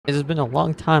It has been a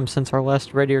long time since our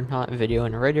last Ready or Not video,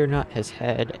 and Ready or Not has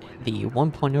had the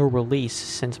 1.0 release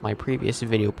since my previous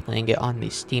video playing it on the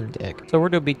Steam Deck. So we're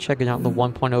going to be checking out the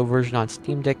 1.0 version on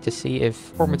Steam Deck to see if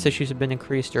performance issues have been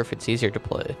increased or if it's easier to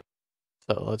play.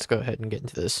 So let's go ahead and get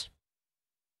into this.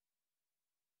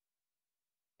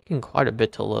 Taking quite a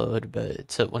bit to load, but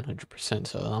it's at 100%,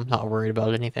 so I'm not worried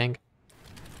about anything.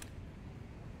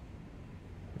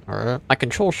 Alright, my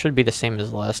controls should be the same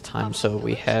as last time, so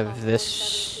we have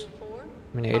this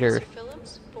Terminator.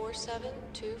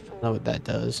 I know what that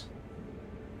does.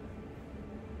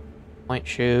 Point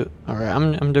shoot. Alright,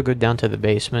 I'm gonna go down to the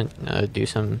basement, do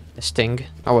some sting.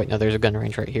 Oh wait, no, there's a gun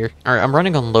range right here. Alright, I'm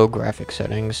running on low graphic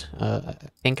settings. I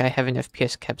think I have an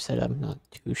FPS cap set. I'm not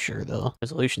too sure though.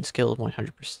 Resolution skill is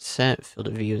 100%. Field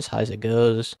of view as high as it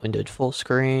goes. Windowed full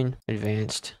screen.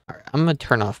 Advanced. Alright, I'm gonna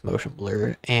turn off motion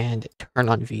blur and turn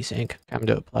on VSync. Time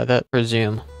to apply that.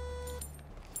 Resume.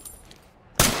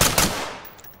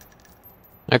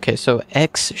 Okay, so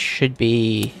X should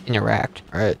be interact.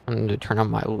 Alright, I'm going to turn on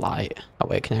my light. That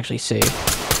way I can actually see.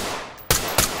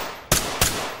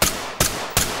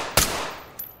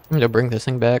 I'm going to bring this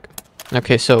thing back.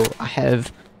 Okay, so I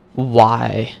have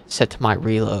Y set to my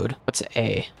reload. What's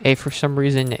A? A for some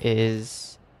reason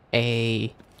is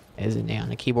A as an A on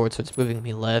the keyboard, so it's moving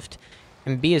me left.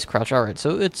 And B is crouch. Alright,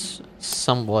 so it's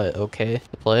somewhat okay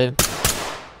to play.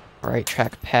 Right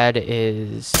trackpad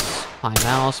is my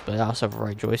mouse, but I also have a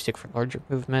right joystick for larger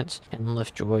movements, and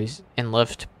left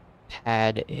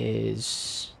pad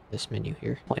is this menu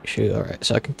here. Point shoot. Alright,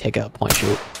 so I can take out point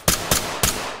shoot.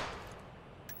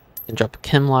 And drop a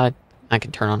chem light. I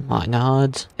can turn on my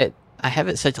nods. I have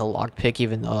it set to lockpick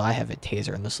even though I have a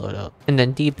taser in this loadout. And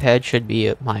then D-pad should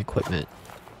be my equipment.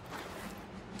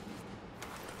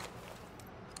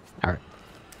 Alright.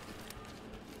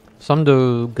 So I'm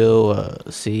gonna go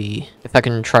see if I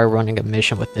can try running a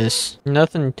mission with this.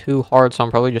 Nothing too hard, so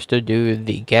I'm probably just gonna do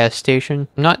the gas station.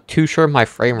 I'm not too sure of my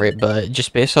frame rate, but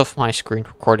just based off my screen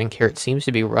recording here, it seems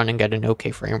to be running at an okay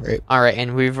frame rate. Alright,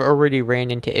 and we've already ran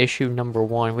into issue number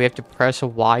 1. We have to press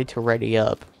Y to ready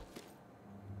up.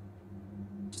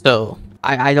 So,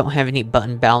 I don't have any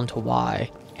button bound to Y.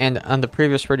 And on the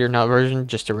previous Ready or Not version,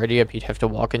 just to ready up, you'd have to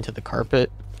walk into the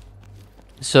carpet.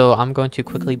 So I'm going to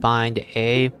quickly bind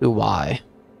A to Y.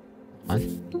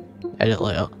 Edit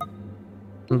layout.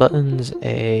 Buttons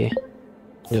A.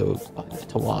 No, bind it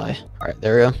to Y. Alright,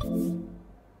 there we go.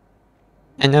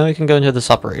 And now we can go into this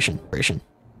operation.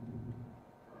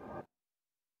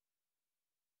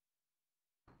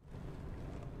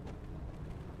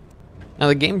 Now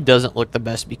the game doesn't look the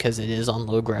best because it is on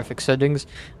low graphic settings,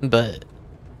 but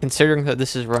considering that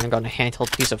this is running on a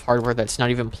handheld piece of hardware that's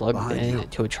not even plugged in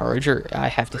to a charger, I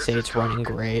have to say it's running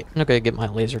great. I'm gonna get my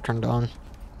laser turned on.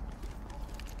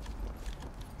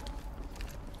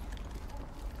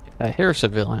 I hear a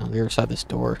civilian on the other side of this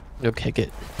door. Go kick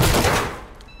it.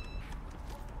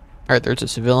 Alright, there's a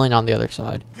civilian on the other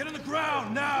side. Get on the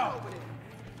ground now!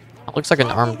 It looks like an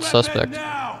armed suspect.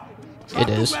 It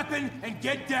is. Drop the weapon and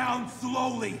get down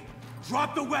slowly.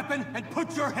 Drop the weapon and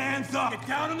put your hands up. Get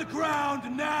down on the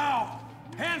ground now.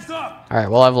 Hands up. Alright,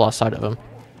 well, I've lost sight of him.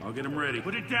 I'll get him ready.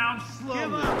 Put it down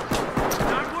slowly.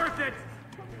 Not worth it.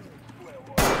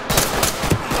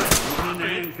 On the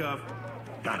handcuff.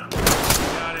 Got him.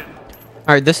 Got it.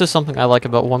 Alright, this is something I like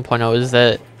about 1.0 is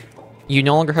that you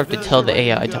no longer have to tell the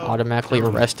AI to automatically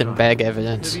arrest and bag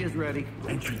evidence.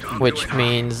 Which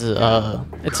means,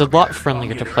 it's a lot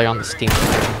friendlier to play on the Steam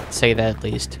Deck, say that at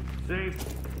least.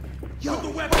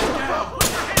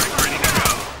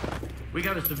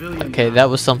 Okay, that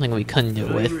was something we couldn't do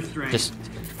with, just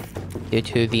due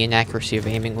to the inaccuracy of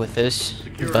aiming with this,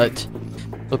 but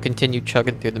we'll continue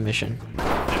chugging through the mission.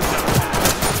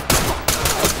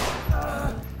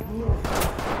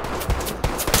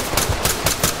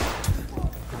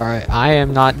 Alright, I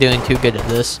am not doing too good at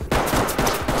this.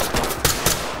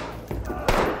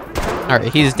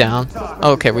 Alright, he's down.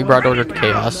 Okay, we brought order to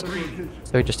chaos.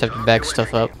 So we just have to bag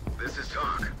stuff up. This is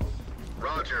Talk.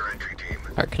 Roger, entry team.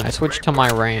 Alright, can I switch to my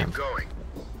RAM?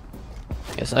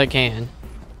 Yes, I can.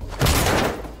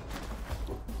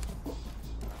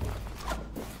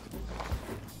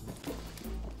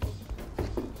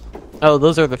 Oh,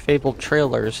 those are the fabled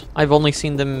trailers. I've only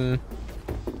seen them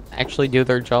actually do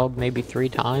their job maybe 3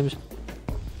 times.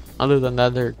 Other than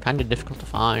that, they're kind of difficult to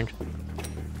find.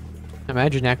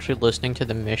 Imagine actually listening to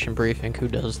the mission briefing. Who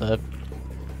does that?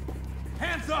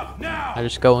 Hands up now. I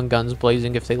just go in guns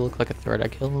blazing. If they look like a threat, I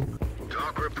kill them.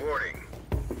 Talk reporting.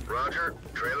 Roger,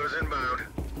 trailers inbound.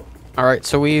 Alright,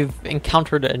 so we've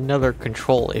encountered another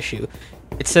control issue.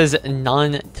 It says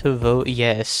none to vote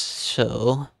yes,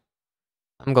 so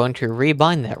I'm going to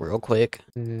rebind that real quick.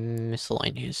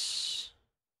 Miscellaneous.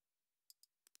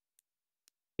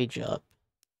 Page up.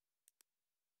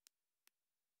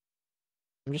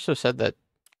 I'm just so sad that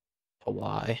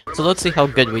why. So let's see how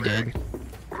good we did.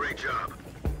 Great job.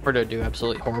 We're gonna do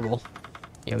absolutely horrible.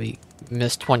 Yeah, we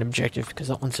missed one objective because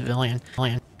that one civilian.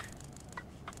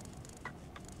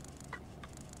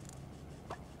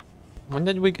 When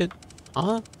did we get?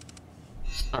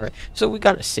 Alright, so we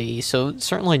got a C, so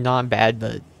certainly not bad,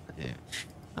 but yeah.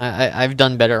 I've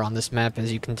done better on this map,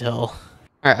 as you can tell.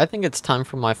 Alright, I think it's time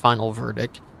for my final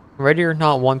verdict. Ready or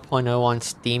Not 1.0 on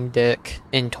Steam Deck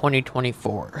in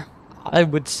 2024. I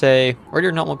would say Ready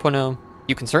or Not 1.0,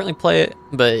 you can certainly play it,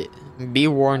 but be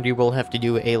warned, you will have to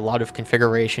do a lot of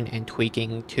configuration and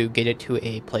tweaking to get it to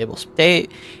a playable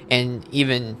state, and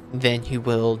even then you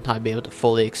will not be able to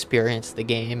fully experience the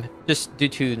game, just due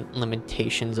to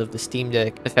limitations of the Steam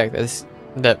Deck. The fact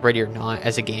that Ready or Not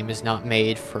as a game is not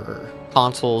made for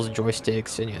consoles,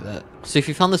 joysticks, any of that. So if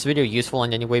you found this video useful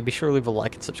in any way, be sure to leave a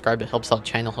like and subscribe. It helps out the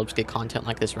channel, helps get content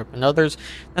like this and others.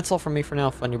 That's all from me for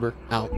now. Noober out.